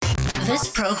This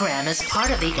program is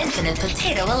part of the Infinite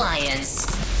Potato Alliance.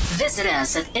 Visit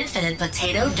us at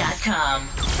infinitepotato.com.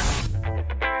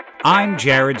 I'm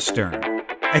Jared Stern.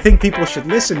 I think people should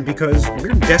listen because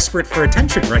we're desperate for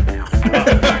attention right now.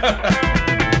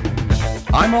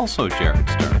 I'm also Jared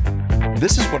Stern.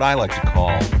 This is what I like to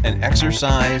call an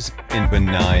exercise in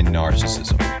benign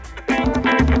narcissism.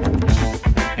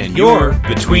 And you're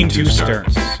between two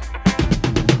Sterns.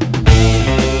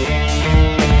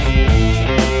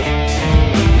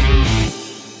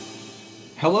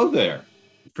 Hello there.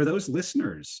 For those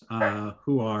listeners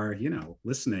who are,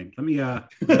 listening, let me Wow,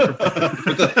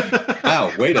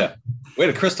 way to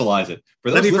crystallize it. For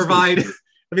those let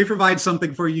me provide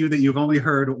something for you that you've only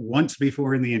heard once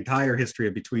before in the entire history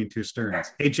of Between Two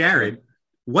Sterns. Hey, Jared,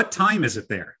 what time is it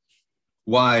there?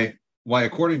 Why,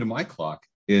 according to my clock,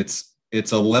 it's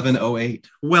 11:08.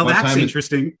 Well, that's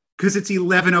interesting because it's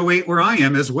 11:08 where I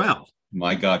am as well.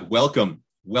 My God, welcome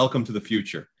to the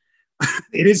future.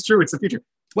 It is true. It's the future.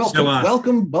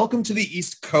 Welcome to the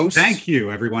East Coast. Thank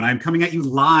you, everyone. I'm coming at you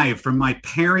live from my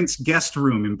parents' guest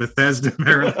room in Bethesda,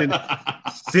 Maryland,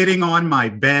 sitting on my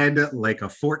bed like a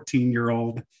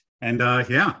 14-year-old. And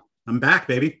I'm back,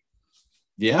 baby.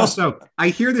 Yeah. Also, I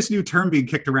hear this new term being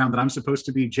kicked around that I'm supposed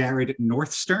to be Jared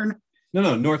Northstern.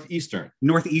 No, Northeastern.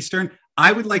 Northeastern.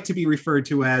 I would like to be referred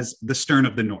to as the Stern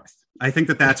of the North. I think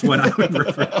that's what I would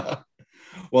refer to.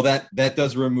 Well, that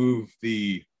does remove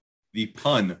the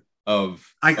pun of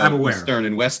I'm aware. Eastern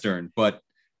and Western, but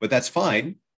that's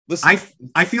fine. Listen,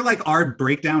 I feel like our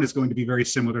breakdown is going to be very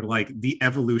similar to like the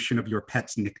evolution of your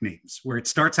pet's nicknames, where it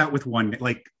starts out with one,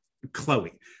 like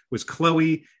Chloe was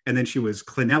Chloe, and then she was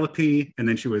Clinelope, and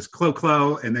then she was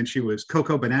Clo, and then she was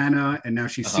Coco Banana, and now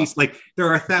she's Cece. Like there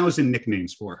are 1,000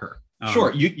 nicknames for her.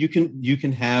 Sure, you can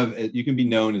be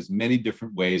known as many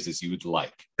different ways as you would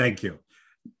like. Thank you.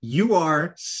 You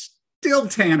are still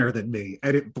tanner than me,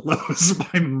 and it blows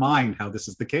my mind how this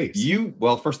is the case.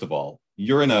 First of all,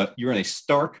 you're in a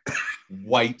stark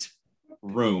white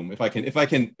room. If I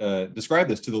can describe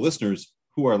this to the listeners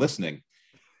who are listening,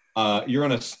 you're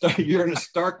in a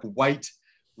stark white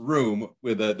room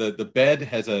with the bed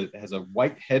has a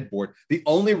white headboard. The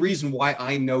only reason why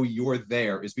I know you're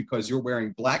there is because you're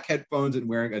wearing black headphones and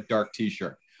wearing a dark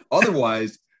t-shirt.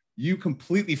 Otherwise, you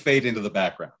completely fade into the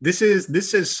background. This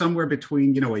is somewhere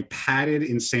between, a padded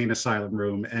insane asylum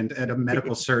room and a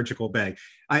medical surgical bay.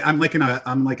 I'm like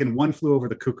in One Flew Over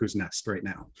the Cuckoo's Nest right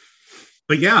now.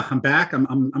 But yeah, I'm back.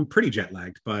 I'm pretty jet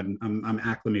lagged, but I'm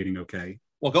acclimating okay.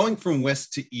 Well, going from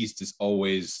west to east is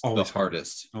always the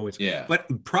hardest. Always. Yeah. But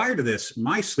prior to this,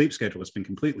 my sleep schedule has been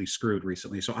completely screwed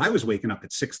recently. So I was waking up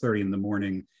at 6:30 in the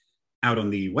morning out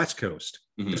on the West Coast,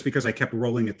 just because I kept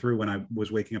rolling it through when I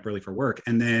was waking up early for work.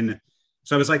 And then,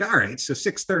 so I was like, all right, so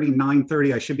 6:30,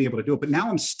 9:30, I should be able to do it. But now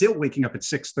I'm still waking up at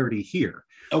 6:30 here.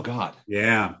 Oh, God.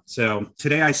 Yeah. So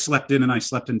today I slept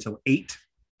until 8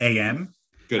 a.m.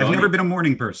 Good. I've never been a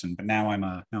morning person, but now I'm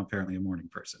now apparently a morning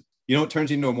person. You know what turns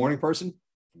you into a morning person?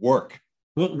 Work.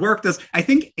 Well, work does. I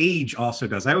think age also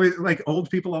does. I always like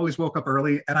old people always woke up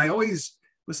early, and I always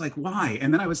was like, why?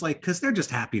 And then I was like, because they're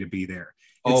just happy to be there.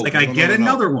 It's I get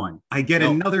another one. I get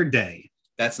another day.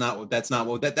 That's not what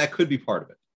that could be part of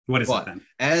it. What is it then?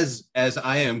 As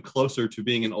I am closer to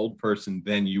being an old person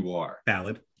than you are.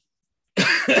 Valid.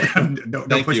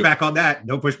 Don't push back on that.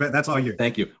 Don't push back. That's all you.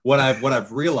 Thank you. What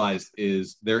I've realized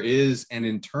is there is an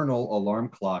internal alarm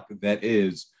clock that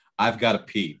is I've got to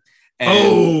pee.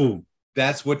 And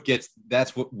that's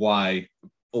why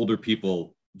older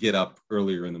people get up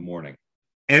earlier in the morning.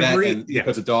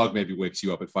 Because a dog maybe wakes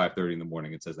you up at 5:30 in the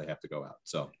morning and says they have to go out.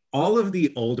 So all of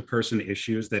the old person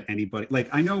issues that anybody, like,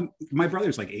 I know my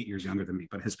brother's like 8 years younger than me,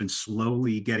 but has been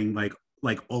slowly getting like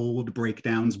old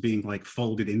breakdowns being like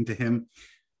folded into him.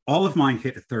 All of mine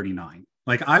hit at 39.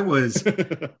 Like I was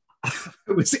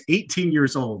 18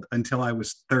 years old until I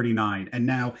was 39. And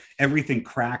now everything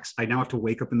cracks. I now have to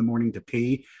wake up in the morning to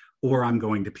pee, or I'm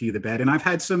going to pee the bed. And I've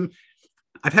had some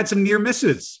near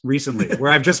misses recently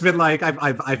where I've just been like,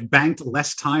 I've banked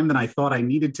less time than I thought I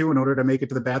needed to in order to make it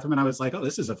to the bathroom. And I was like, oh,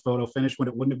 this is a photo finish when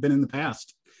it wouldn't have been in the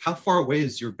past. How far away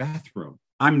is your bathroom?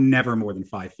 I'm never more than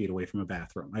 5 feet away from a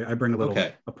bathroom. I bring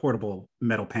a portable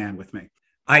metal pan with me.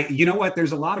 You know what?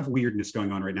 There's a lot of weirdness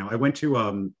going on right now. I went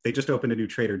to, they just opened a new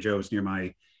Trader Joe's near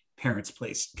my parents'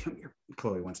 place. Come here.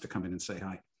 Chloe wants to come in and say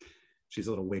hi. She's a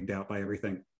little wigged out by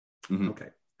everything. Mm-hmm. Okay.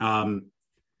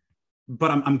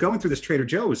 But I'm going through this Trader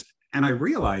Joe's and I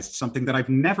realized something that I've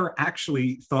never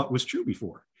actually thought was true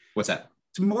before. What's that?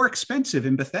 It's more expensive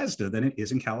in Bethesda than it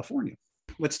is in California.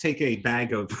 let's take a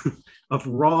bag of of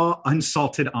raw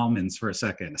unsalted almonds for a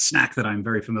second, a snack that I'm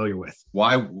very familiar with.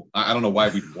 Why? I don't know why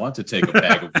we'd want to take a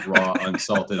bag of raw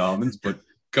unsalted almonds, but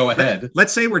go ahead.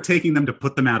 Let's say we're taking them to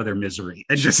put them out of their misery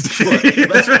and just.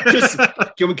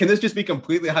 Can this just be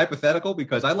completely hypothetical?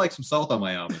 Because I like some salt on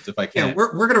my almonds if I can. Yeah,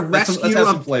 we're going to rescue. Let's have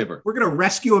some flavor. We're going to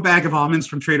rescue a bag of almonds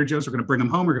from Trader Joe's. We're going to bring them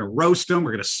home. We're going to roast them.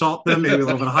 We're going to salt them. Maybe a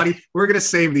little bit of honey. We're going to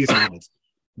save these almonds.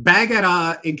 Bag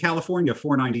at in California,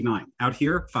 $4.99. Out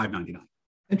here, $5.99.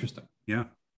 Interesting. Yeah.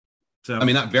 So I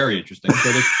mean, not very interesting,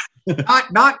 but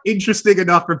it's not interesting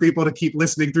enough for people to keep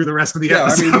listening through the rest of the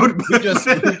episode. I mean, we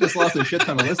just lost a shit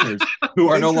ton of listeners who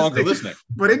are no longer listening.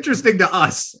 But interesting to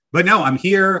us. But no, I'm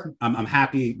here. I'm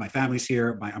happy. My family's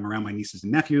here. I'm around my nieces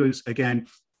and nephews again.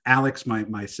 Alex,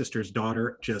 my sister's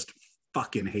daughter, just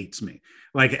fucking hates me.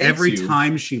 Like every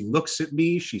time she looks at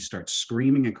me, she starts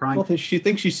screaming and crying. Well, she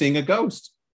thinks she's seeing a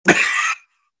ghost.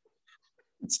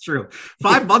 It's true.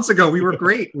 5 months ago, we were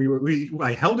great.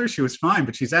 I held her. She was fine,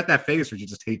 but she's at that phase where she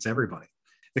just hates everybody.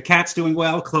 The cat's doing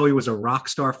well. Chloe was a rock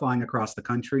star flying across the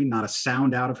country. Not a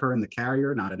sound out of her in the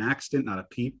carrier, not an accident, not a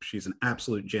peep. She's an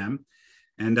absolute gem.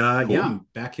 And cool. Yeah, I'm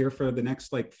back here for the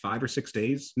next 5 or 6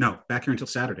 days. No, back here until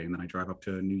Saturday. And then I drive up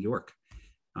to New York,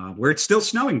 where it's still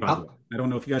snowing, by the way. I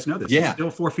don't know if you guys know this. Yeah. It's still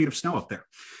 4 feet of snow up there.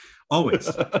 Always.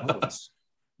 Always.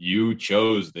 You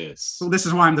chose this. So this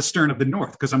is why I'm the Stern of the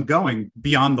North, because I'm going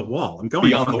beyond the wall. I'm going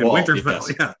beyond to Winterfell.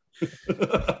 Yes.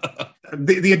 Yeah.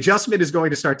 The adjustment is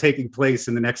going to start taking place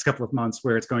in the next couple of months,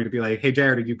 where it's going to be like, hey,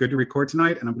 Jared, are you good to record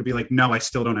tonight? And I'm going to be like, no, I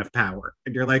still don't have power.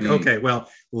 And you're like, okay, well,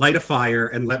 light a fire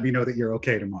and let me know that you're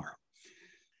okay tomorrow.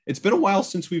 It's been a while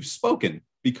since we've spoken,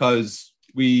 because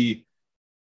the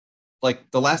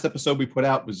last episode we put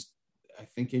out was, I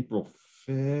think, April 5th.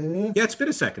 Yeah, it's been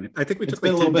a second. I think we took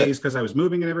 10 days because I was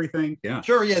moving and everything. Yeah,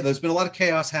 sure. Yeah, there's been a lot of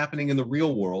chaos happening in the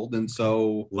real world, and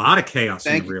so a lot of chaos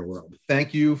in the real world.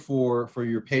 Thank you for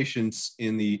your patience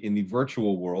in the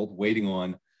virtual world, waiting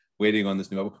on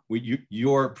this new.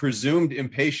 Your presumed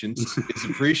impatience is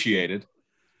appreciated.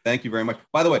 Thank you very much.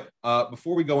 By the way,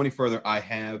 before we go any further, I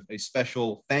have a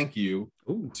special thank you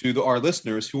to our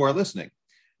listeners who are listening.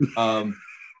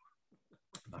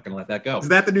 I'm not going to let that go. Is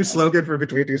that the new slogan for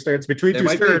Between Two Sterns? Between Two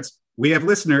Sterns, we have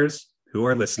listeners who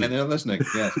are listening. And they're listening,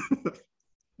 yes.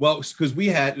 Well, because we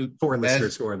had... 4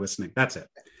 listeners who are listening. That's it.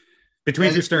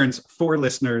 Between Two Sterns, 4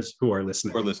 listeners who are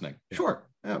listening. Who are listening. Yeah. Sure.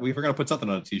 Yeah, if we're going to put something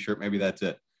on a T-shirt, maybe that's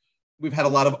it. We've had a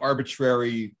lot of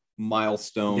arbitrary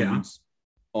milestones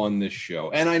on this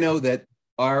show. And I know that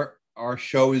our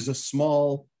show is a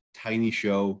small, tiny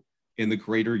show in the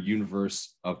greater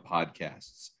universe of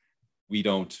podcasts. We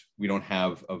don't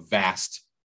have a vast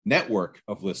network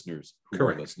of listeners who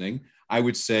are listening. I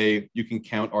would say you can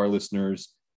count our listeners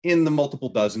in the multiple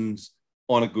dozens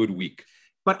on a good week.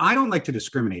 But I don't like to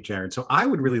discriminate, Jared. So I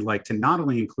would really like to not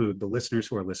only include the listeners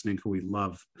who are listening, who we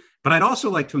love, but I'd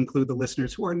also like to include the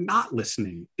listeners who are not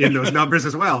listening in those numbers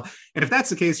as well. And if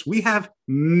that's the case, we have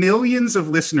millions of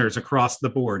listeners across the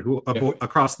board,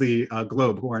 across the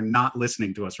globe, who are not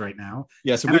listening to us right now.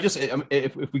 Yeah. So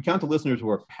if we count the listeners who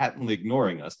are patently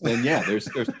ignoring us, then yeah, there's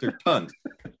tons.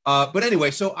 But anyway,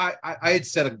 so I had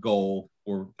set a goal,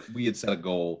 or we had set a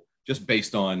goal, just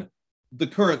based on the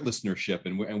current listenership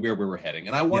and where we were heading.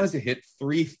 And I wanted to hit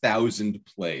 3,000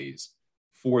 plays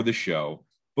for the show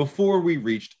before we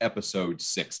reached episode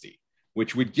 60,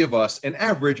 which would give us an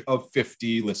average of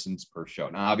 50 listens per show.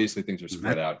 Now, obviously, things are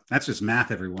spread out. That's just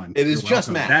math, everyone. It is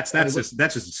just math.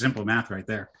 That's just simple math right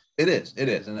there. It is.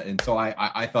 And so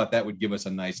I thought that would give us a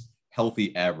nice,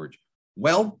 healthy average.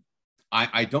 Well,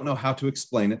 I don't know how to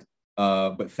explain it,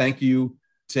 but thank you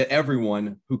to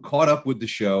everyone who caught up with the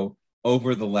show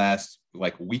over the last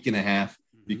week and a half,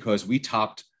 because we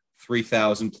topped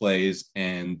 3,000 plays.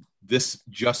 And this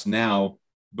just now,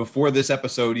 before this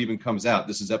episode even comes out,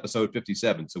 this is episode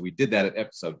 57. So we did that at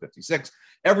episode 56.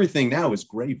 Everything now is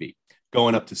gravy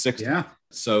going up to 60. Yeah.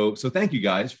 So thank you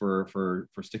guys for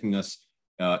sticking us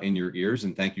in your ears.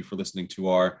 And thank you for listening to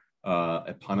our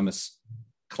eponymous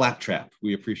claptrap.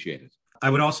 We appreciate it. I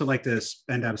would also like to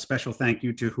send out a special thank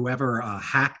you to whoever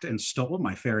hacked and stole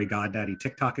my Fairy Goddaddy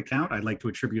TikTok account. I'd like to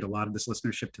attribute a lot of this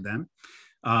listenership to them.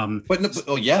 But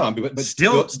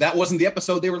still, that wasn't the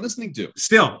episode they were listening to.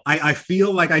 Still, I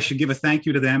feel like I should give a thank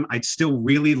you to them. I'd still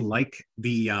really like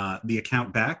the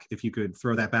account back. If you could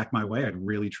throw that back my way, I'd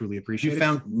really, truly appreciate it. You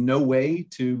found no way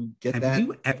to get that? Have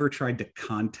you ever tried to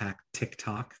contact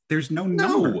TikTok? There's no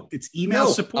number. It's email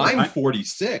support. I'm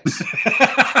 46.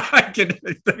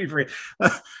 We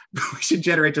should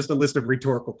generate just a list of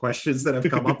rhetorical questions that have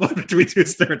come up on Between Two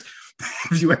Sterns.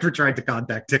 Have you ever tried to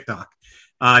contact TikTok?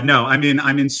 No, I'm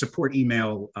in support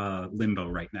email limbo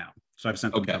right now. So I've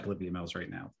sent them Okay. a couple of emails right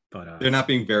now, but They're not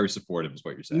being very supportive, is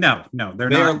what you're saying. no,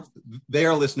 they're not. They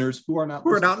are listeners who are not.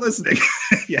 We're listening. not listening.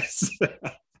 Yes,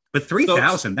 but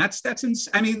 3,000. That's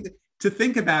I mean, to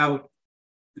think about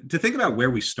where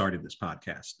we started this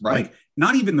podcast, Right. Like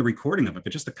not even the recording of it,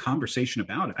 but just the conversation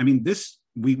about it. I mean, this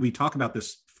we talk about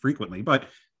this frequently, but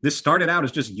this started out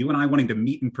as just you and I wanting to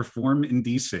meet and perform in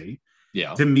DC,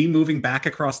 Yeah. to me moving back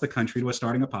across the country to us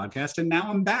starting a podcast, and now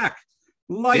I'm back.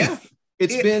 Life. Yeah.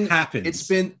 It happens. It's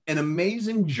been an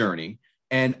amazing journey.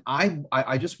 And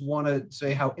I just want to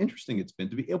say how interesting it's been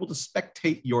to be able to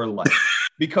spectate your life,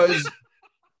 because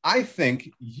I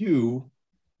think you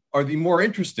are the more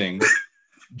interesting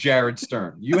Jared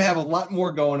Stern. You have a lot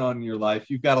more going on in your life.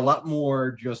 You've got a lot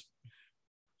more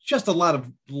just a lot of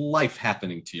life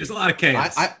happening to you. There's a lot of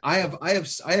chaos. I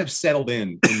have settled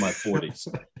in my 40s,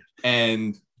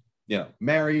 and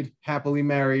married, happily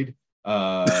married,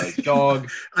 dog.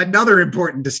 Another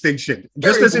important distinction,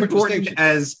 just Very as important important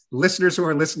distinction. as listeners who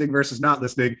are listening versus not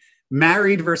listening.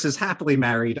 Married versus happily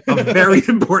married, a very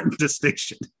important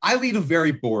distinction. I lead a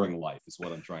very boring life, is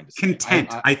what I'm trying to say. Content.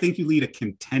 I think you lead a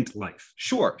content life,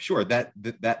 Sure,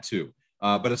 that too.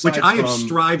 But aside which I have from-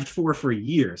 strived for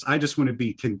years. I just want to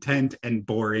be content and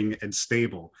boring and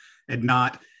stable, and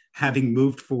not having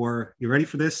moved for, you ready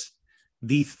for this?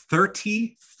 The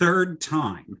 33rd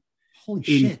time holy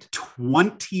in shit,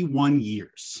 21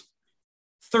 years.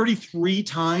 33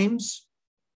 times.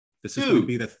 This is Dude. going to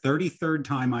be the 33rd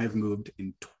time I've moved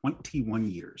in 21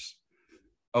 years.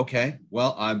 Okay,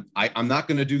 well, I'm not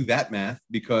going to do that math,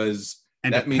 because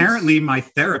And that means- apparently my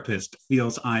therapist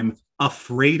feels I'm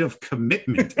afraid of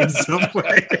commitment in some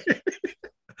way.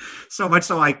 So much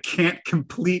so I can't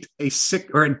complete a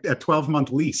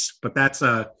 12-month lease. But that's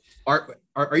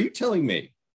Are you telling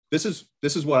me this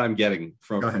is what I'm getting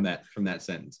Go from that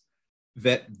sentence,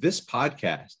 that this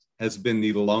podcast has been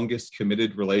the longest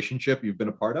committed relationship you've been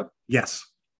a part of? yes.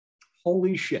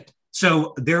 Holy shit.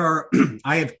 So there are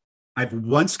I've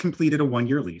once completed a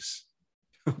 1-year lease,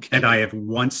 Okay. and I have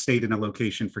once stayed in a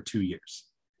location for 2 years.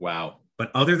 Wow.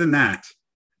 But other than that,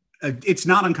 it's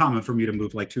not uncommon for me to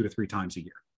move like 2 to 3 times a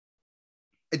year.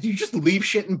 Do you just leave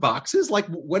shit in boxes? Like,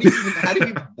 what do you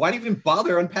even, why do you even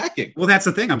bother unpacking? Well, that's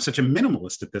the thing. I'm such a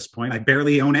minimalist at this point. I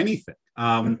barely own anything.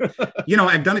 I've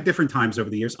done it different times over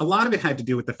the years. A lot of it had to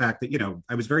do with the fact that,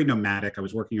 I was very nomadic. I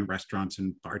was working in restaurants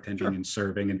and bartending Sure. and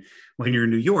serving. And when you're in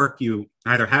New York, you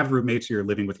either have roommates or you're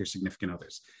living with your significant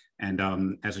others. And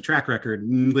as a track record,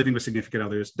 living with significant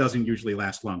others doesn't usually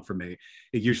last long for me.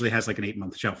 It usually has like an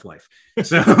 8-month shelf life.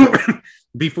 So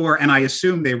and I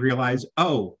assume they realize,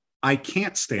 oh, I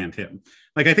can't stand him.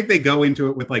 Like, I think they go into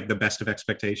it with like the best of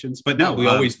expectations, but no, we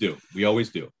always do. We always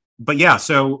do. But yeah,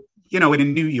 so,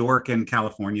 in New York and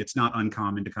California, it's not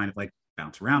uncommon to kind of like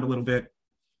bounce around a little bit,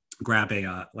 grab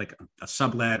a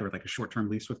sublet or like a short-term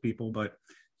lease with people. But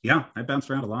yeah, I bounced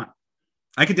around a lot.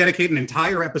 I could dedicate an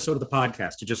entire episode of the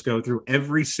podcast to just go through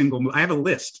every single move. I have a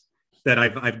list that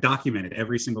I've documented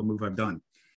every single move I've done.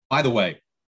 By the way,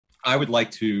 I would like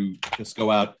to just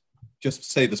go out, just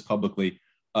say this publicly.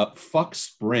 Fuck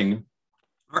spring.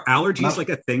 Are allergies like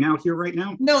a thing out here right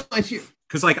now? No,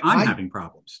 Because like I'm having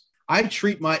problems. I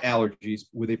treat my allergies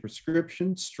with a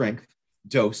prescription strength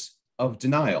dose of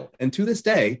denial. And to this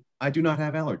day, I do not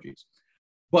have allergies.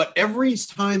 But every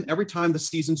time the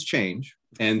seasons change,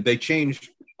 and they change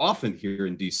often here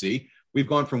in DC, we've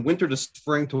gone from winter to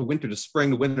spring to winter to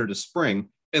spring to winter to spring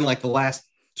in like the last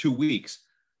 2 weeks.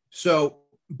 So,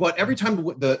 but every time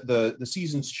the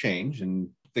seasons change and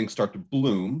things start to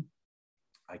bloom,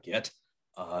 I get,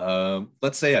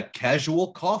 let's say, a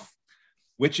casual cough,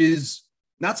 which is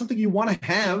not something you want to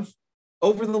have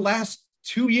over the last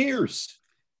 2 years.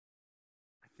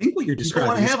 I think what you're don't describing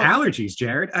wanna is have allergies,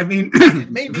 Jared. I mean,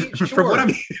 Maybe, from sure.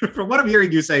 what I'm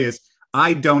hearing you say is,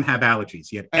 I don't have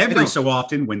allergies yet. I Every don't. so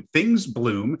often, when things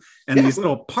bloom and Yeah. these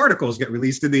little particles get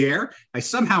released in the air, I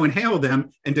somehow inhale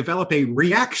them and develop a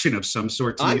reaction of some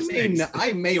sort to these things.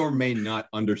 I may or may not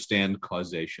understand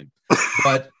causation,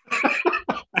 but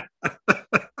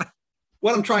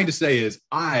what I'm trying to say is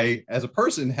I, as a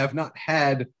person, have not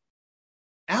had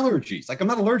allergies. Like, I'm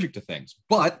not allergic to things,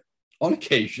 but on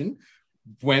occasion,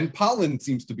 when pollen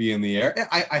seems to be in the air,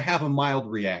 I have a mild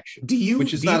reaction,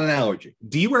 which is not an allergy.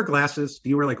 Do you wear glasses? Do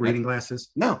you wear like reading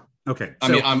glasses? No. Okay. I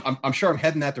mean, I'm sure I'm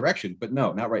heading that direction, but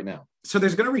no, not right now. So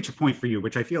there's going to reach a point for you,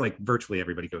 which I feel like virtually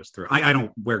everybody goes through. I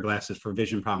don't wear glasses for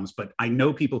vision problems, but I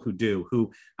know people who do,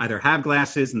 who either have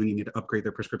glasses and then you need to upgrade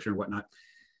their prescription or whatnot.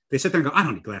 They sit there and go, I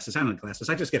don't need glasses. I don't need glasses.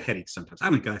 I just get headaches sometimes. I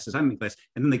don't need glasses. I don't need glasses.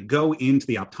 And then they go into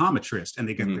the optometrist and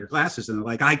they get their glasses and they're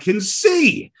like, I can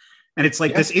see. And it's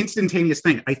like this instantaneous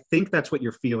thing. I think that's what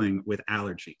you're feeling with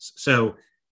allergies. So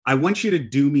I want you to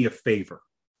do me a favor.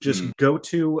 Just go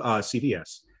to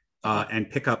CVS and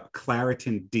pick up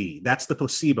Claritin D. That's the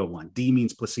placebo one. D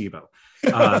means placebo.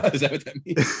 Is that what that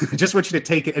means? I just want you to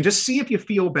take it and just see if you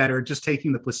feel better just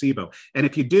taking the placebo. And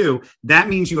if you do, that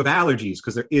means you have allergies,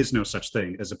 because there is no such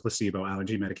thing as a placebo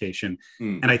allergy medication.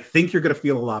 And I think you're going to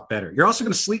feel a lot better. You're also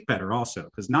going to sleep better also,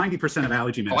 because 90% of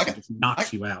allergy medicine just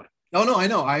knocks you out. Oh, no, I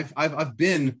know. I've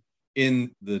been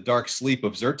in the dark sleep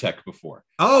of Zyrtec before.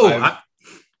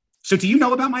 So do you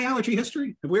know about my allergy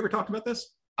history? Have we ever talked about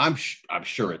this? I'm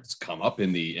sure it's come up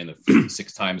in the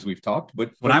 56 times we've talked.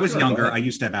 But when I was younger, I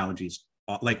used to have allergies.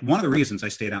 Like, one of the reasons I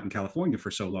stayed out in California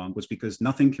for so long was because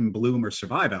nothing can bloom or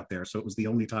survive out there. So it was the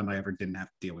only time I ever didn't have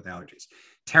to deal with allergies.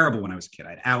 Terrible when I was a kid. I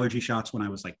had allergy shots when I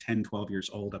was like 10, 12 years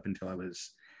old up until I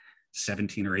was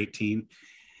 17 or 18.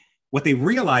 What they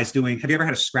realized doing, have you ever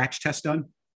had a scratch test done?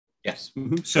 Yes.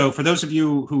 So for those of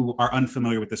you who are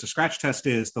unfamiliar with this, a scratch test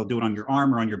is they'll do it on your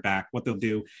arm or on your back. What they'll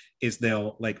do is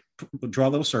they'll like draw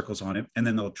little circles on it, and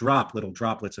then they'll drop little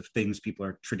droplets of things people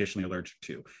are traditionally allergic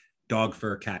to. Dog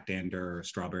fur, cat dander,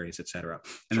 strawberries, etc.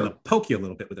 And then they'll poke you a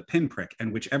little bit with a pinprick,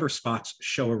 and whichever spots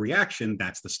show a reaction,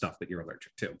 that's the stuff that you're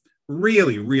allergic to.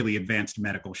 Really, really advanced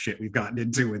medical shit we've gotten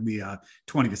into in the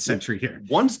 20th century here.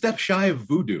 One step shy of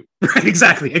voodoo. Right,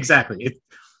 exactly.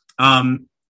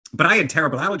 But I had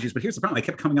terrible allergies. But here's the problem. I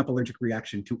kept coming up allergic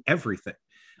reaction to everything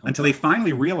until they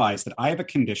finally realized that I have a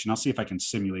condition. I'll see if I can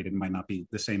simulate it. It might not be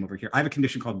the same over here. I have a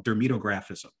condition called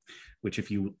dermatographism, which if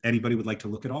anybody would like to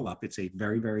look it all up, it's a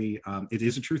very, very, it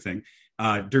is a true thing.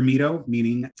 Dermato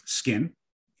meaning skin,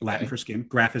 Latin for skin,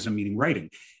 graphism meaning writing.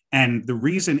 And the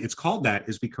reason it's called that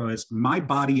is because my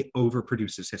body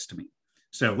overproduces histamine.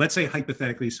 So let's say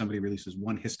hypothetically somebody releases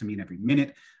one histamine every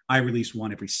minute. I release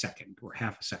one every second or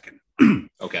half a second.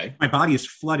 Okay. My body is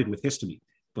flooded with histamine,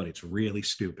 but it's really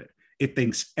stupid. It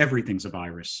thinks everything's a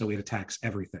virus, so it attacks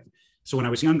everything. So when I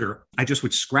was younger, I just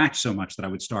would scratch so much that I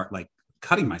would start like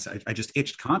cutting myself. I just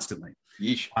itched constantly.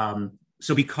 Yeesh.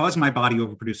 So because my body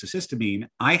overproduces histamine,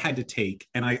 I had to take,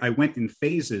 and I went in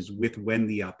phases with when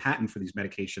the patent for these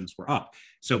medications were up.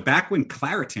 So back when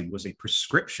Claritin was a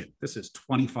prescription, this is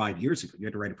 25 years ago, you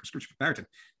had to write a prescription for Claritin.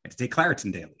 I had to take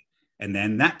Claritin daily. And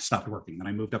then that stopped working. Then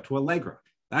I moved up to Allegra.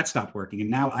 That stopped working.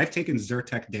 And now I've taken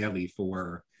Zyrtec daily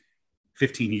for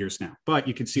 15 years now. But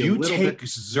you can see a little bit. You take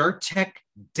Zyrtec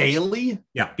daily?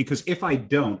 Yeah, because if I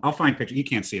don't, I'll find a picture. You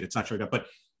can't see it. It's not showing up. But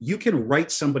you can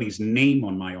write somebody's name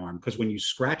on my arm, because when you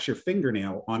scratch your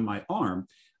fingernail on my arm,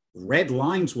 red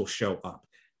lines will show up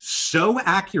so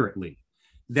accurately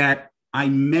that I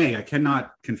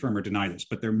cannot confirm or deny this,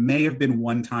 but there may have been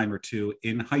one time or two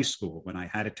in high school when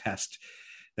I had a test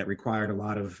that required a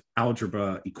lot of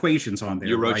algebra equations on there.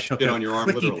 You wrote shit on your arm,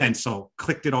 literally. Pencil,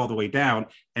 clicked it all the way down,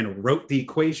 and wrote the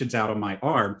equations out on my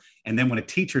arm. And then when a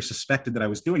teacher suspected that I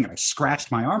was doing it, I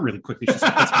scratched my arm really quickly. She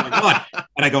said, "What's going on?"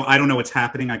 And I go, "I don't know what's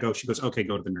happening." She goes, "Okay,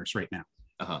 go to the nurse right now."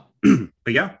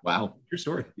 But yeah. Wow. True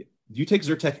story. You take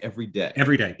Zyrtec every day?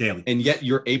 Every day, daily. And yet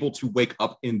you're able to wake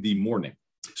up in the morning.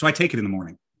 So I take it in the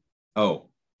morning. Oh,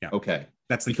 yeah. Okay.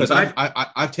 That's the because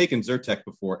I've taken Zyrtec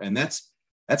before, and that's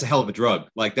a hell of a drug.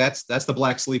 Like that's the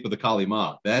black sleep of the Kali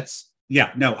Ma. I've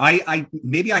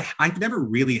never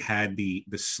really had the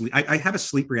sleep. I have a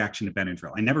sleep reaction to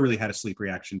Benadryl. I never really had a sleep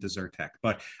reaction to Zyrtec,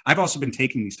 but I've also been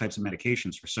taking these types of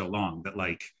medications for so long that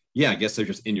I guess they're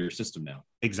just in your system now.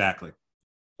 Exactly.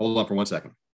 Hold on for 1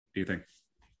 second. Do you think?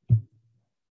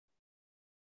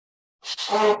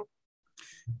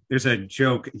 There's a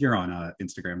joke. You're on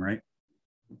Instagram, right?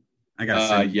 I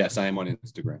got. Yes, I am on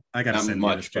Instagram. I got to send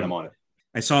much, but I'm on it.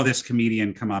 I saw this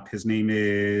comedian come up. His name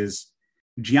is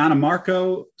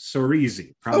Gianmarco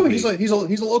Sorisi. Probably. Oh, he's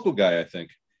a local guy, I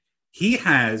think. He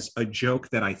has a joke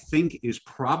that I think is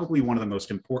probably one of the most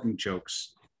important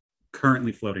jokes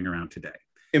currently floating around today.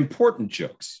 Important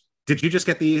jokes. Did you just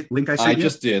get the link I sent you? I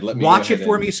just did. Let me watch it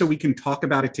for me so we can talk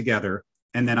about it together,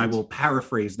 and then I will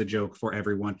paraphrase the joke for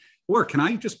everyone. Or can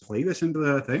I just play this into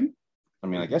the thing? I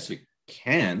mean, I guess you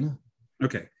can.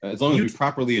 Okay. As long as we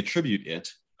properly attribute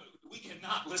it. We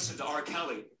cannot listen to R.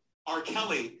 Kelly. R.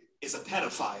 Kelly is a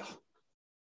pedophile.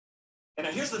 And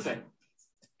now here's the thing.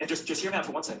 And just hear me out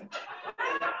for 1 second.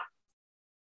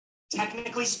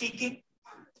 Technically speaking,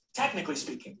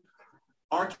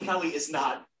 R. Kelly is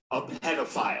not a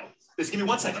pedophile. Just give me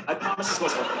 1 second. I promise this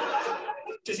goes well.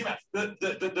 Just hear me out.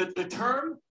 The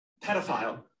term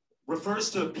pedophile refers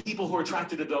to people who are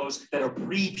attracted to those that are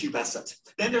prepubescent.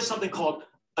 Then there's something called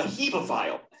a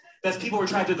hebephile. That's people who are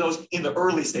attracted to those in the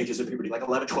early stages of puberty, like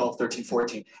 11, 12, 13,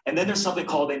 14. And then there's something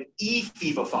called an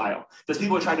ephebophile. There's people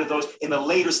who are attracted to those in the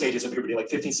later stages of puberty, like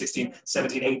 15, 16,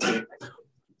 17, 18.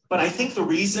 But I think the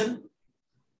reason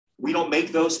we don't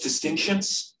make those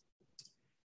distinctions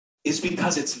is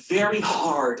because it's very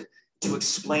hard to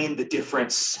explain the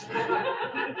difference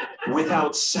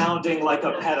without sounding like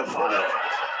a pedophile.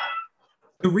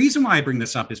 The reason why I bring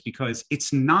this up is because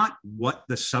it's not what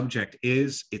the subject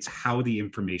is, it's how the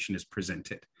information is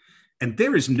presented. And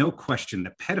there is no question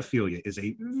that pedophilia is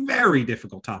a very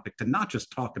difficult topic to not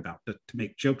just talk about, but to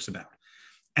make jokes about.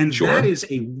 And Sure. that is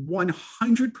a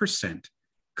 100%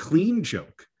 clean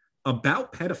joke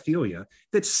about pedophilia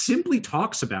that simply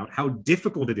talks about how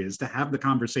difficult it is to have the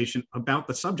conversation about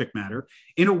the subject matter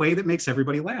in a way that makes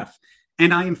everybody laugh.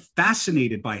 And I am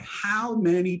fascinated by how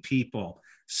many people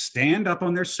stand up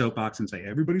on their soapbox and say,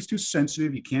 everybody's too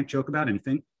sensitive. You can't joke about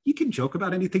anything. You can joke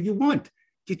about anything you want.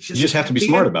 You just have to be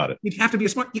smart about it. You have to be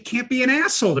smart. You can't be an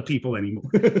asshole to people anymore.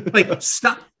 Like,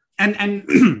 stop.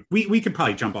 And we could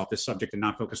probably jump off this subject and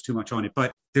not focus too much on it,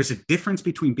 but there's a difference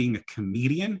between being a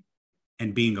comedian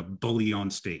and being a bully on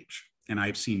stage. And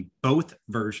I've seen both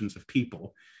versions of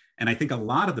people. And I think a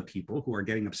lot of the people who are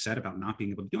getting upset about not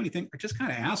being able to do anything are just kind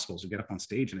of assholes who get up on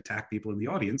stage and attack people in the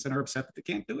audience and are upset that they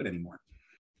can't do it anymore.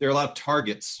 There are a lot of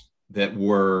targets that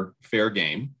were fair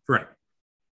game Right.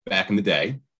 back in the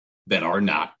day that are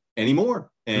not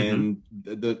anymore. And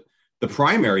the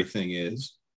primary thing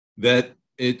is that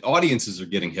audiences are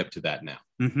getting hip to that now.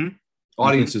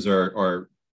 Audiences are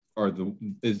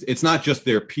it's not just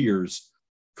their peers,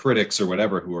 critics or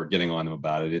whatever who are getting on them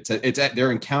about it.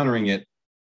 They're encountering it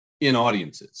in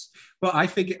audiences. Well, I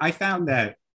find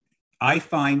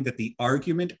that the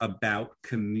argument about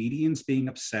comedians being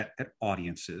upset at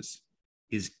audiences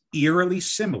is eerily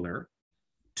similar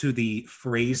to the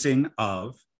phrasing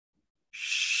of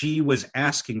she was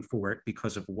asking for it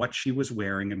because of what she was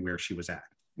wearing and where she was at.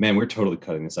 Man, we're totally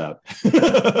cutting this out.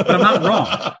 But I'm not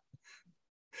wrong.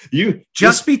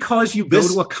 Because you go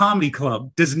to a comedy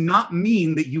club does not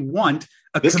mean that you want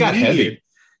a comedian. Got heavy.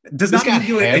 Does not mean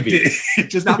it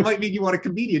does not mean you want a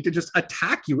comedian to just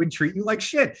attack you and treat you like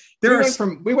shit.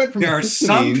 We went from there are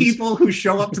some people who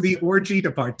show up to the orgy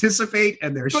to participate,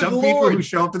 and there are some people who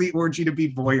show up to the orgy to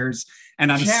be voyeurs.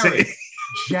 And I'm saying,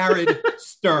 Jared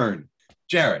Stern,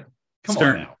 come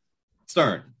on now,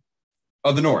 Stern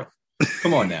of the North,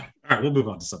 come on now. All right, we'll move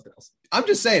on to something else. I'm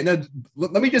just saying. Now,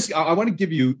 let me just. I want to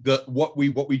give you what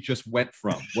we just went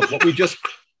from.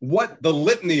 What the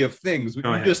litany of things you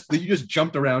just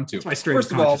jumped around to. That's my stream of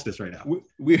consciousness right now.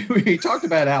 We talked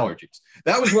about allergies.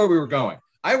 That was where we were going.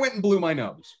 I went and blew my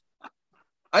nose.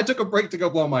 I took a break to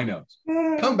go blow my nose.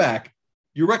 Come back.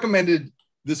 You recommended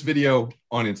this video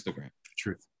on Instagram.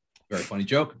 Truth. Very funny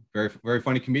joke. Very, very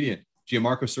funny comedian.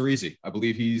 Gianmarco Cerisi. I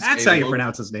believe that's how you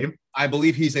pronounce his name. I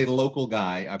believe he's a local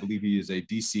guy. I believe he is a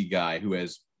DC guy who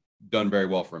has done very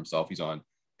well for himself. He's on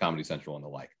Comedy Central and the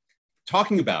like.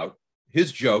 Talking about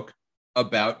his joke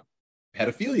about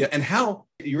pedophilia and how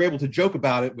you're able to joke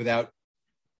about it without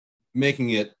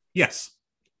making it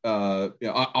a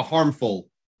harmful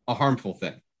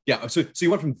thing. Yeah. So you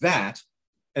went from that,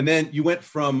 and then you went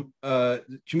from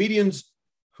comedians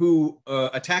who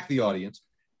attack the audience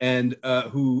and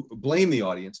who blame the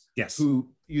audience. Yes.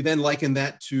 Who you then liken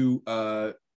that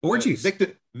to orgies.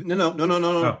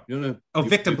 No. Oh,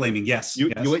 victim blaming. Yes.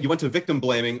 You went to victim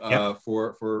blaming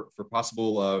for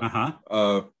possible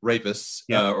rapists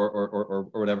or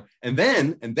whatever, and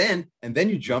then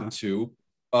you jump to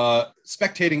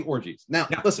spectating orgies. Now,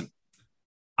 listen,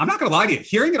 I'm not going to lie to you.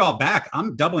 Hearing it all back,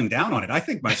 I'm doubling down on it. I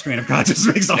think my strain of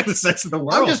consciousness makes all the sense in the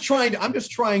world. I'm just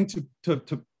trying to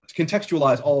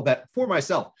contextualize all of that for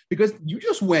myself, because you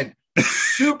just went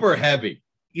super heavy.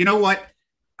 You know what?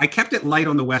 I kept it light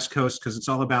on the West Coast because it's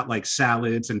all about like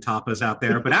salads and tapas out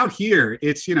there. But out here,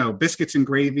 it's, biscuits and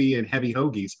gravy and heavy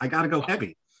hoagies. I got to go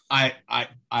heavy. I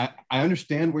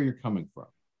understand where you're coming from.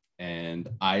 And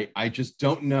I just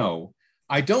don't know.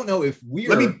 I don't know if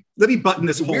we're... Let me button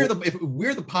this hole. If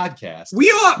we're the podcast.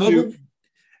 We are.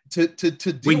 To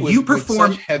deal with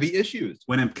such heavy issues.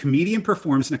 When a comedian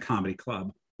performs in a comedy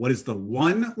club, what is the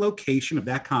one location of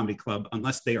that comedy club,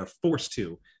 unless they are forced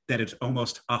to, that is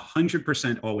almost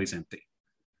 100% always empty?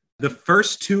 The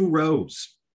first two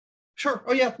rows. Sure.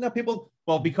 Oh yeah. No, people.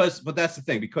 Well, but that's the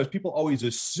thing, because people always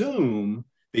assume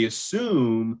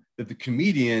that the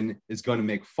comedian is going to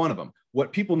make fun of them.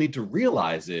 What people need to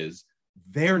realize is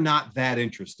they're not that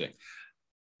interesting.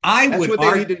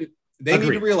 They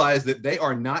need to realize that they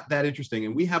are not that interesting,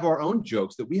 and we have our own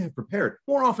jokes that we have prepared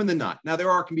more often than not. Now, there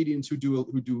are comedians who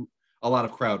do a lot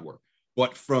of crowd work,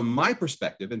 But from my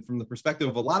perspective, and from the perspective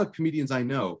of a lot of comedians I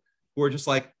know, who are just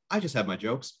like, I just have my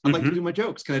jokes. I like to do my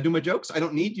jokes. Can I do my jokes? I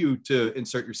don't need you to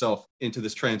insert yourself into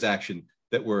this transaction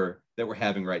that we're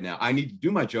having right now. I need to do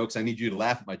my jokes. I need you to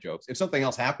laugh at my jokes. If something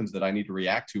else happens that I need to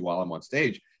react to while I'm on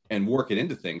stage and work it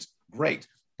into things, great.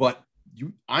 But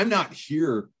I'm not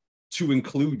here to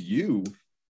include you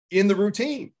in the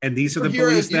routine. And these are the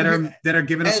bullies that are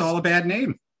giving us all a bad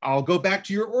name. I'll go back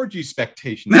to your orgy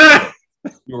spectation.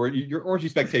 your orgy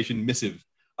spectation missive.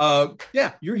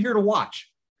 Yeah, you're here to watch.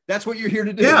 That's what you're here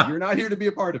to do. Yeah. You're not here to be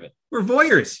a part of it. We're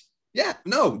voyeurs. Yeah,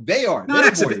 no, they are. Not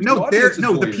exhibit. No,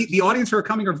 the audience who are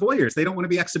coming are voyeurs. They don't want to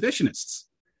be exhibitionists.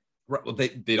 Right. Well,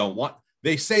 they don't want.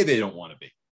 They say they don't want to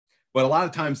be, but a lot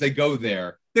of times they go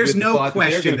there. There's no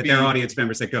question that they're audience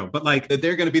members that go, but like that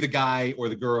they're going to be the guy or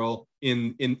the girl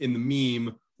in the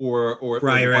meme or the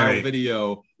viral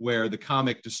video where the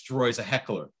comic destroys a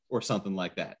heckler or something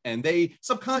like that, and they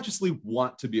subconsciously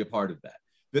want to be a part of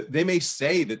that. They may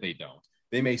say that they don't.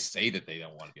 They may say that they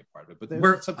don't want to be a part of it, but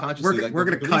they're subconsciously the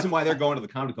reason why they're going to the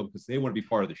comedy club because they want to be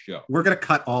part of the show. We're going to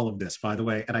cut all of this, by the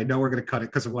way, and I know we're going to cut it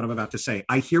because of what I'm about to say.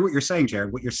 I hear what you're saying,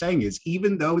 Jared. What you're saying is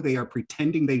even though they are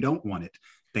pretending they don't want it,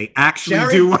 they actually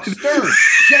do want it.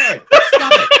 Jared,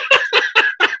 stop it.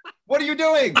 What are you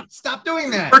doing? Stop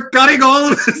doing that. We're cutting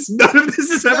all of this. None of this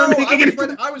is ever making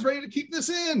it. I was ready to keep this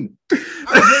in. I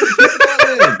was ready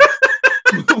to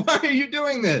keep it all in. Why are you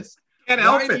doing this?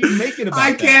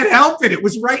 I can't help it. It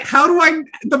was right. How do I?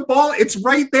 The ball. It's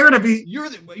right there to be.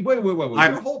 Wait.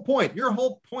 Your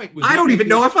whole point was. I don't even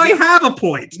know if I have a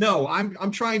point. No,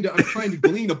 I'm trying to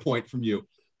glean a point from you.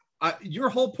 Your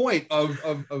whole point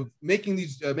of making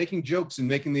these making jokes and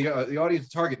making the audience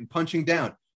target and punching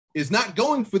down is not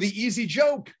going for the easy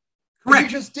joke. Correct. You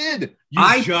just did.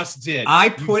 Just did. I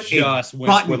put a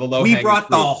button. We brought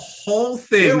the whole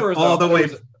thing all the way.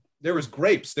 There were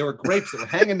grapes that were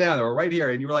hanging down. They were right here.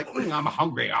 And you were like, I'm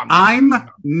hungry. I'm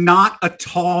not a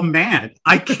tall man.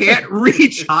 I can't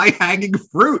reach high-hanging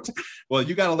fruit. Well,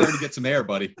 you got to learn to get some air,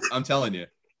 buddy. I'm telling you.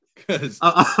 Because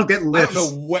I'll get lifts. I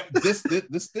don't know what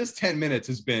this 10 minutes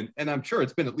has been. And I'm sure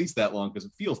it's been at least that long because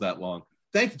it feels that long.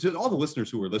 Thank you to all the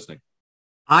listeners who are listening.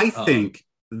 I think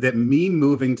that me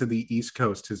moving to the East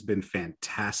Coast has been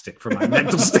fantastic for my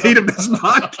mental state of this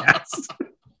podcast.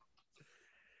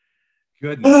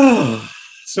 Goodness.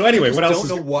 So anyway, what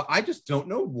else? I just don't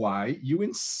know why you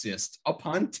insist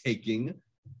upon taking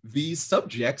these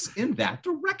subjects in that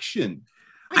direction.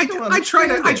 I try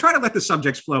to let the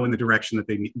subjects flow in the direction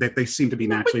that they seem to be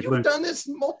naturally flowing. You've done this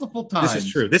multiple times. This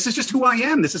is true. This is just who I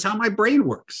am. This is how my brain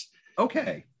works.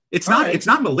 Okay. It's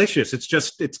not malicious.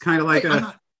 It's kind of like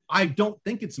I don't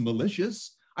think it's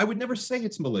malicious. I would never say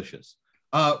it's malicious.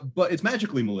 But it's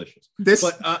magically malicious. This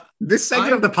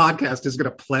segment of the podcast is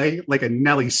going to play like a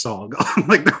Nelly song on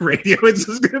like the radio. It's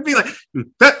just going to be like,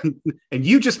 and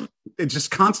it's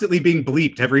just constantly being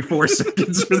bleeped every 4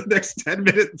 seconds for the next 10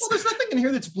 minutes. Well, there's nothing in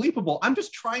here that's bleepable. I'm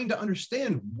just trying to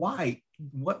understand why,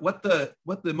 what the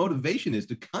motivation is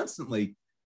to constantly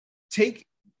take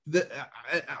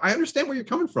I understand where you're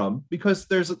coming from because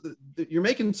you're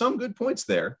making some good points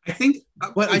there. I think,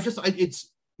 but I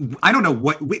don't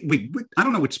know I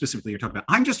don't know what specifically you're talking about.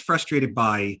 I'm just frustrated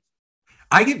I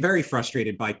get very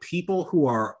frustrated by people who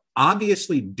are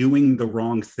obviously doing the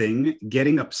wrong thing,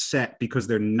 getting upset because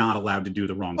they're not allowed to do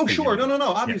the wrong thing. Oh, sure. No.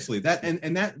 Obviously that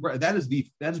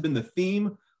has been the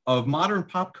theme of modern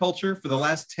pop culture for the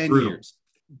last 10 years.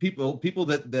 People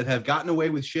that have gotten away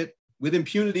with shit with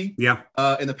impunity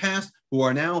in the past who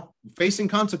are now facing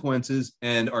consequences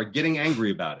and are getting angry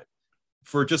about it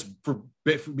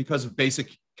because of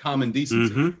basic common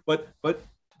decency. Mm-hmm. But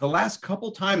the last couple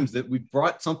times that we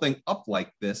brought something up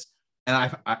like this, and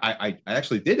I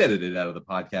actually did edit it out of the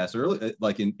podcast early,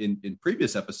 like in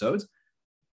previous episodes.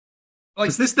 Like,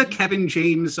 is this the Kevin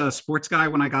James sports guy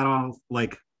when I got all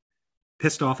like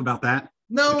pissed off about that?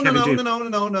 No.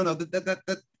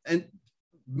 That and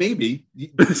maybe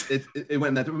it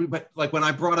went that, but like when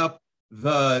I brought up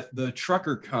the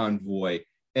trucker convoy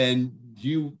and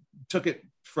you took it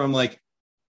from like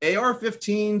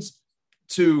AR-15s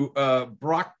to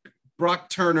Brock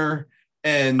Turner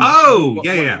and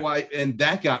and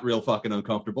that got real fucking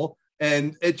uncomfortable.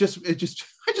 And it just I just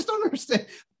don't understand.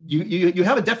 You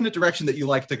have a definite direction that you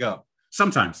like to go.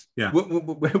 Sometimes, yeah.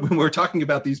 When we're talking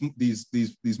about these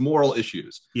moral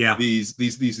issues,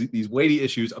 these weighty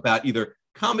issues about either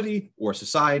comedy or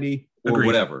society or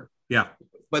whatever,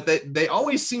 But they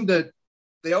always seem to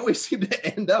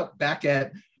end up back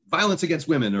at violence against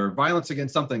women or violence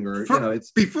against something, or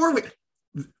it's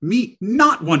me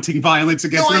not wanting violence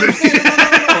against women.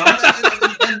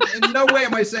 no way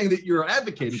am I saying that you're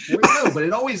advocating for it. No, but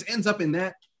it always ends up in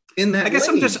that. I guess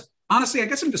lane.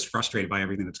 I'm just frustrated by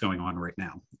everything that's going on right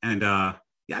now. And I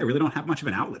really don't have much of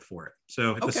an outlet for it.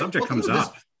 So if the subject comes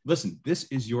up. Listen, this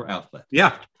is your outlet.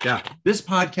 Yeah. This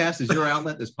podcast is your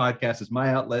outlet. This podcast is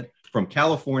my outlet, from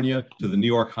California to the New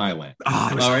York Highland. Oh,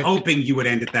 I was hoping you would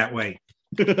end it that way.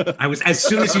 As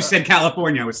soon as you said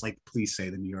California, I was like, please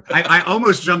say the New York. I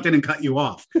almost jumped in and cut you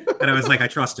off. And I was like, I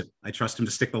trust him. I trust him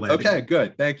to stick the landing. Okay,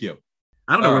 good. Thank you.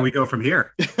 I don't know where we go from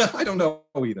here. I don't know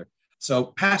either. So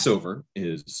Passover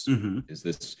is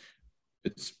this,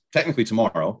 it's technically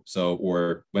tomorrow. So,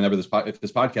 or whenever if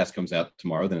this podcast comes out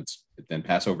tomorrow, then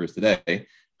Passover is today.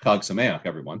 Chag Sameach,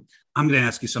 everyone. I'm going to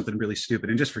ask you something really stupid,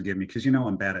 and just forgive me because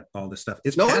I'm bad at all this stuff.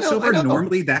 Is Passover I know.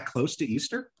 Normally that close to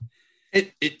Easter?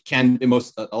 It can, a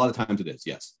lot of times it is,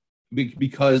 yes,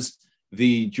 because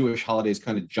the Jewish holidays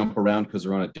kind of jump around because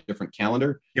they're on a different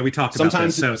calendar. Yeah, we talked about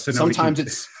this. So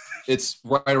sometimes it's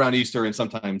right around Easter, and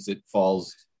sometimes it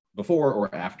falls before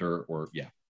or after, or yeah.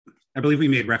 I believe we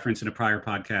made reference in a prior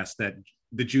podcast that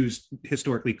the Jews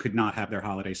historically could not have their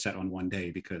holiday set on one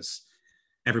day because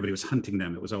everybody was hunting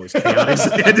them. It was always chaotic.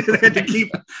 they had to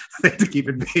keep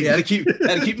it big. Yeah, had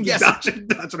to keep them guessing,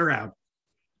 dodging around.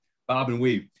 Bob and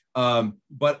weave.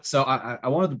 But so I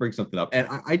wanted to bring something up, and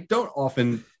I don't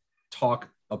often talk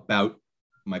about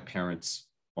my parents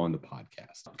on the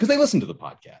podcast because they listen to the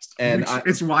podcast, and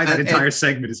it's why that entire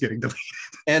segment is getting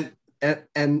deleted.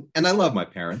 And I love my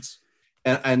parents,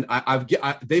 and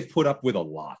they've put up with a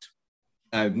lot.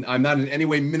 I'm not in any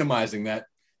way minimizing that.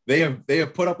 They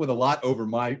have put up with a lot over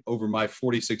my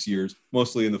 46 years,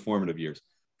 mostly in the formative years.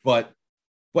 But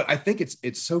I think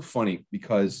it's so funny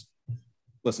because,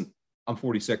 listen, I'm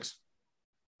 46.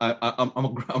 I'm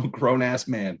a grown ass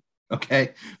man.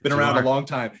 Okay, been around a long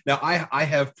time now. I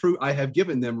have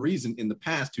given them reason in the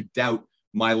past to doubt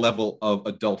my level of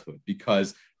adulthood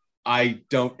because I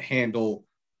don't handle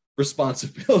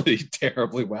responsibility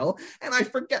terribly well, and I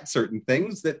forget certain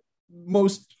things that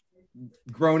most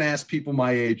grown-ass people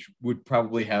my age would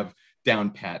probably have down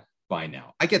pat by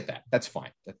now. I get that. That's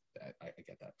fine. I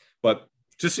get that. But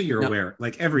just so you're aware,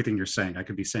 like everything you're saying, I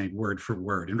could be saying word for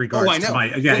word in regards to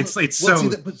my. Yeah, well, it's so.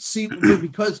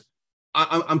 Because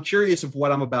I'm curious if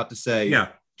what I'm about to say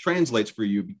translates for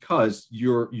you because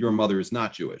your mother is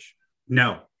not Jewish.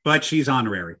 No, but she's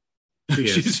honorary. She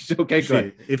is. She's okay,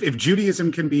 good. If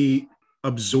Judaism can be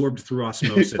absorbed through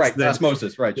osmosis, right? Then,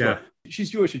 osmosis, right? Sure. Yeah. She's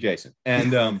Jewish adjacent,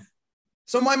 and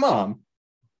so my mom,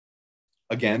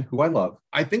 again, who I love,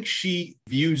 I think she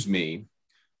views me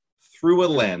through a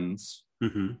lens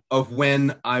of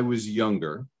when I was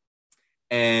younger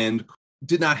and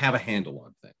did not have a handle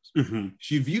on things.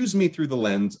 She views me through the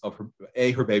lens of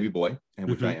her baby boy, and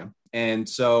which I am, and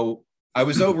so. I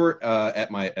was over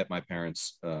at my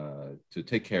parents' to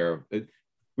take care of it.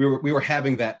 We were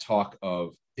having that talk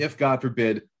of if God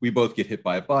forbid we both get hit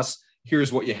by a bus, here's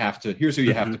who you have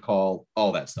to call,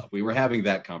 all that stuff. We were having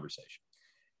that conversation,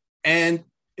 and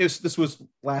this was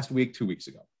last week, 2 weeks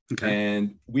ago,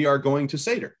 and we are going to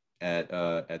Seder at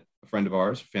a friend of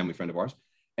ours, family friend of ours,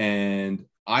 and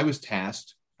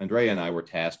Andrea and I were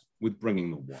tasked with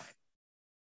bringing the wine,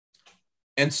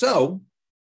 and so.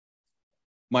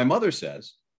 My mother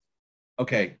says,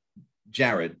 okay,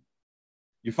 Jared,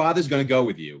 your father's going to go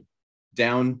with you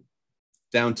down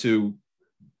to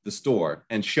the store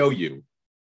and show you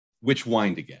which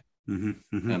wine to get. And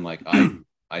I'm like,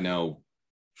 I know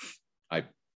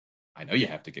you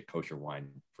have to get kosher wine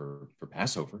for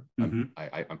Passover.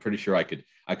 I'm pretty sure I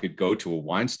could go to a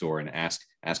wine store and ask.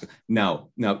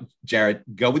 No, Jared,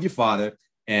 go with your father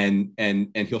and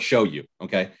he'll show you.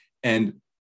 Okay. And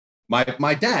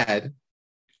my dad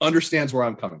understands where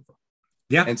I'm coming from.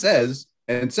 Yeah. And says,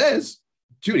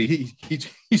 Judy,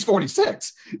 he's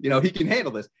 46. He can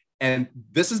handle this. And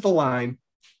this is the line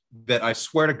that I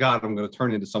swear to God, I'm going to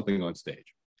turn into something on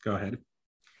stage. Go ahead.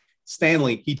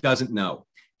 Stanley, he doesn't know.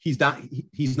 He's not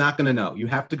going to know. You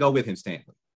have to go with him,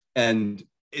 Stanley. And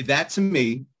that to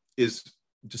me is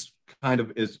just kind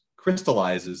of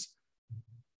crystallizes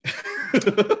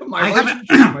my relationship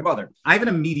with my mother. I have an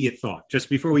immediate thought just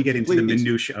before we get into the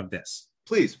minutia of this.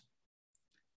 Please.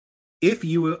 If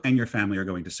you and your family are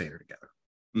going to Seder together,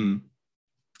 and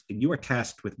you are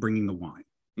tasked with bringing the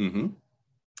wine,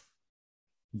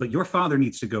 but your father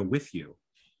needs to go with you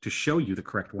to show you the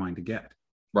correct wine to get.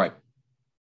 Right.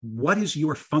 What is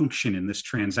your function in this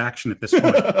transaction at this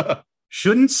point?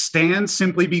 Shouldn't Stan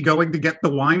simply be going to get the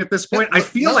wine at this point? I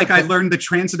feel like I learned the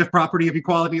transitive property of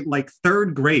equality in like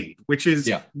third grade, which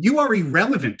is you are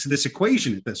irrelevant to this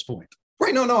equation at this point.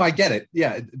 Right. No, I get it.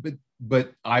 Yeah.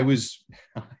 But I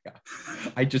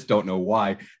just don't know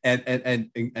why.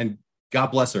 And God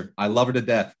bless her. I love her to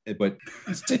death, but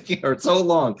it's taking her so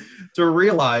long to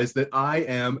realize that I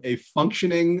am a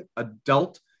functioning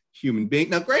adult human being.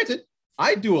 Now, granted,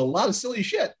 I do a lot of silly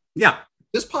shit. Yeah.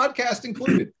 This podcast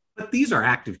included. But these are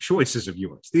active choices of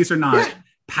yours. These are not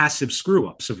passive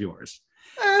screw-ups of yours.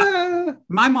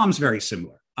 My mom's very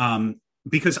similar.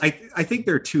 Because I think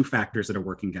there are two factors that are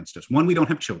working against us. One, we don't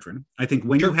have children. I think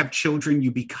when you have children,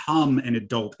 you become an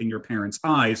adult in your parents'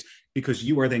 eyes because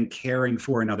you are then caring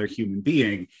for another human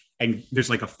being. And there's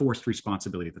like a forced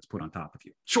responsibility that's put on top of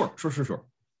you. Sure.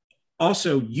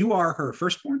 Also, you are her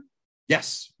firstborn?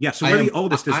 Yes. Yeah, so we're the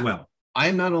oldest as well. I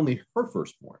am not only her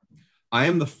firstborn, I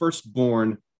am the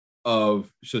firstborn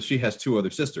of, so she has two other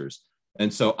sisters.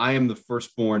 And so I am the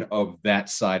firstborn of that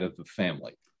side of the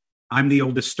family. I'm the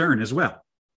oldest Stern as well.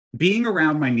 Being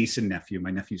around my niece and nephew,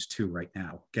 my nephew's 2 right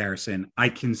now, Garrison, I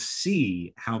can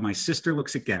see how my sister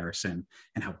looks at Garrison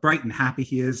and how bright and happy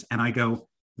he is. And I go,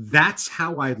 that's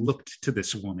how I looked to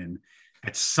this woman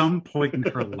at some point in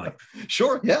her life.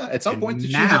 Sure, yeah. At some point,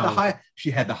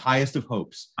 she had the highest of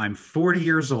hopes. I'm 40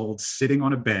 years old, sitting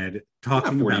on a bed,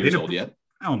 talking not 40 about years old yet.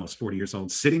 Almost 40 years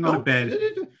old, sitting on a bed.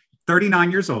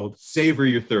 39 years old. Savor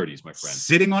your 30s, my friend.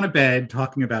 Sitting on a bed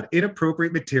talking about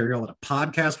inappropriate material on a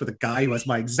podcast with a guy who has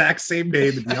my exact same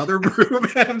name in the other room.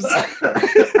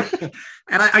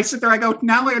 And I sit there, I go,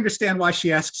 now I understand why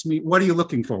she asks me, what are you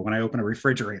looking for when I open a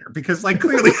refrigerator? Because like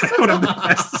clearly I don't have the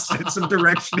best sense of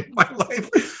direction in my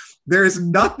life. There is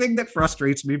nothing that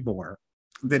frustrates me more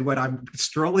than when I'm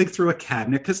strolling through a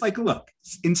cabinet. Because like, look,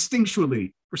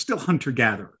 instinctually, we're still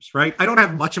hunter-gatherers, right? I don't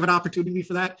have much of an opportunity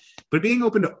for that, but being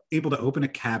able to open a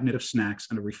cabinet of snacks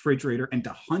and a refrigerator and to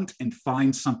hunt and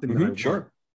find something that I want.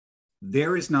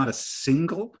 There is not a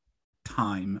single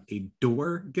time a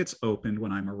door gets opened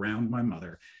when I'm around my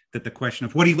mother that the question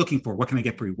of, what are you looking for? What can I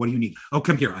get for you? What do you need? Oh,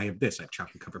 come here. I have this. I have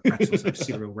chocolate covered pretzels. I have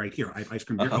cereal right here. I have ice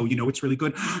cream here. Oh, you know what's really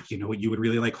good? You know what you would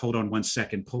really like? Hold on 1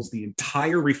 second. Pulls the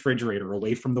entire refrigerator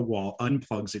away from the wall,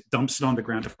 unplugs it, dumps it on the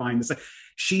ground to find this.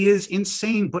 She is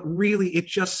insane, but really it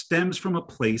just stems from a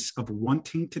place of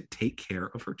wanting to take care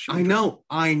of her children.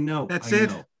 I know. That's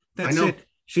it.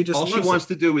 She just all she wants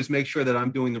to do is make sure that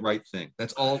I'm doing the right thing.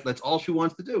 That's all she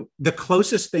wants to do. The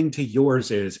closest thing to yours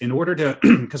is, in order to,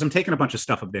 because I'm taking a bunch of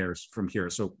stuff of theirs from here.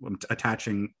 So I'm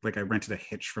attaching, like I rented a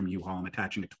hitch from U-Haul and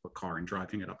attaching it to a car and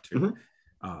driving it up to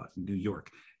New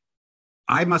York.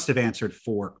 I must have answered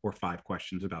 4 or 5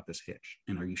 questions about this hitch.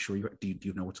 And are you sure do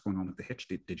you know what's going on with the hitch?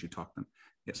 Did you talk to them?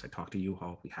 Yes, I talked to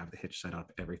U-Haul. We have the hitch set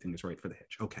up. Everything is right for the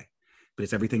hitch. Okay. But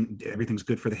is everything's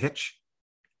good for the hitch?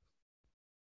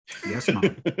 Yes,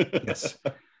 Mom. Yes.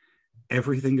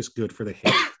 Everything is good for the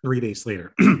hitch. 3 days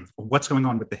later, what's going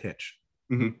on with the hitch?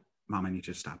 Mom, I need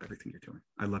you to stop everything you're doing.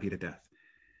 I love you to death.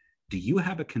 Do you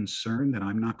have a concern that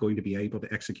I'm not going to be able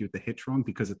to execute the hitch wrong?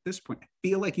 Because at this point, I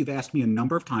feel like you've asked me a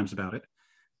number of times about it.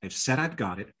 I've said I've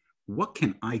got it. What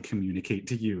can I communicate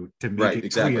to you to make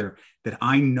it clear that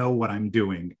I know what I'm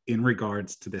doing in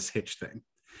regards to this hitch thing?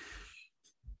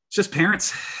 It's just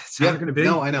parents. It's how they're going to be.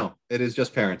 No, I know. It is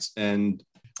just parents. And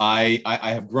I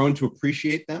have grown to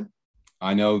appreciate them.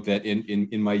 I know that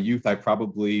in my youth, I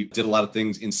probably did a lot of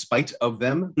things in spite of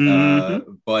them.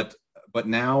 But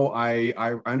now I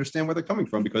understand where they're coming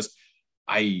from because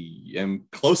I am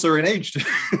closer in age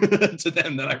to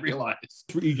them than I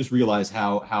realized. You just realize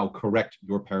how correct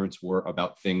your parents were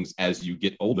about things as you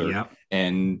get older,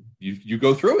 and you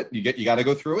go through it. You got to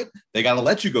go through it. They got to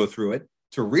let you go through it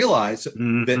to realize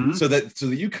that so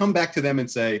that you come back to them and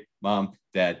say, Mom,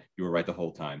 Dad, you were right the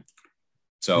whole time.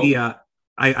 So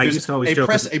I just always joke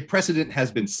a precedent has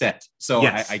been set. So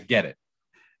yes. I get it.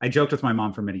 I joked with my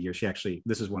mom for many years.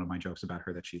 This is one of my jokes about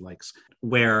her that she likes,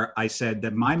 where I said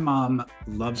that my mom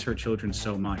loves her children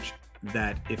so much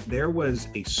that if there was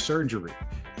a surgery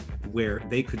where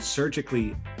they could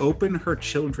surgically open her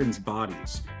children's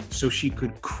bodies so she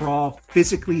could crawl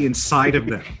physically inside of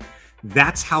them,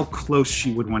 that's how close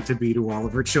she would want to be to all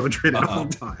of her children at all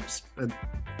times.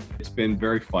 It's been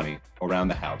very funny around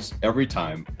the house. Every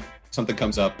time something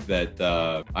comes up that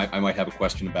I might have a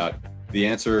question about, the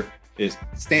answer is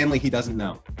Stanley, he doesn't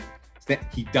know.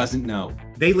 He doesn't know.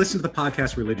 They listen to the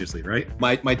podcast religiously, right?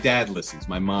 My dad listens.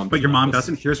 My mom. But your mom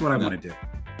doesn't? Here's what I want to do.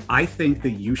 I think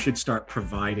that you should start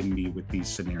providing me with these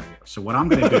scenarios. So what I'm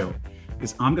going to do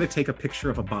is I'm going to take a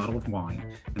picture of a bottle of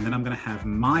wine, and then I'm going to have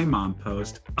my mom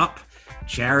post up,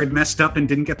 Jared messed up and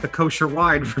didn't get the kosher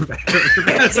wine for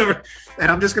Passover.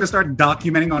 And I'm just going to start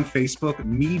documenting on Facebook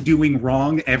me doing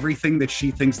wrong everything that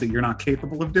she thinks that you're not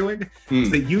capable of doing, so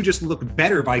that you just look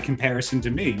better by comparison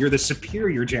to me. You're the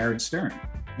superior Jared Stern.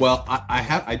 Well,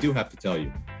 I do have to tell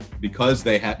you, because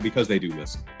they do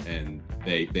listen, and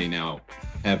they now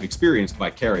have experienced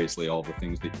vicariously all the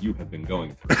things that you have been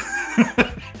going through.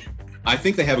 I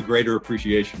think they have a greater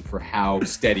appreciation for how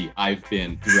steady I've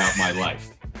been throughout my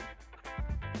life.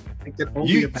 I can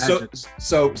only imagine.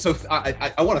 So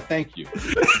I want to thank you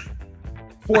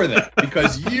for that,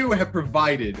 because you have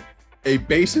provided a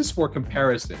basis for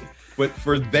comparison, but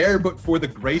for the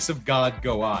grace of God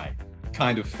go I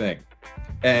kind of thing.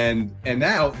 And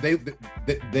now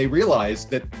they realize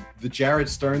that the Jared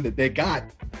Stern that they got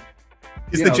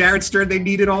is the Jared Stern they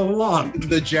needed all along.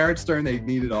 The Jared Stern they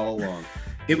needed all along.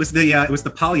 It was the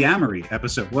polyamory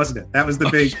episode, wasn't it? That was the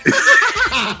big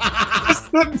that's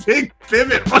the big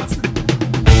pivot, wasn't it?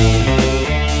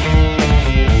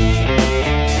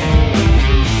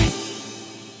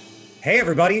 Hey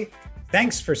everybody,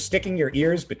 thanks for sticking your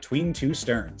ears between two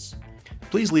sterns.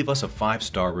 Please leave us a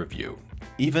 5-star review,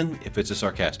 even if it's a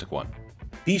sarcastic one.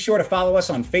 Be sure to follow us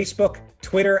on Facebook,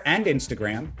 Twitter, and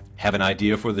Instagram. Have an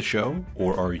idea for the show,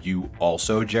 or are you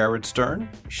also Jared Stern?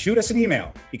 Shoot us an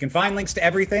email. You can find links to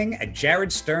everything at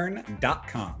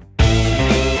jaredstern.com.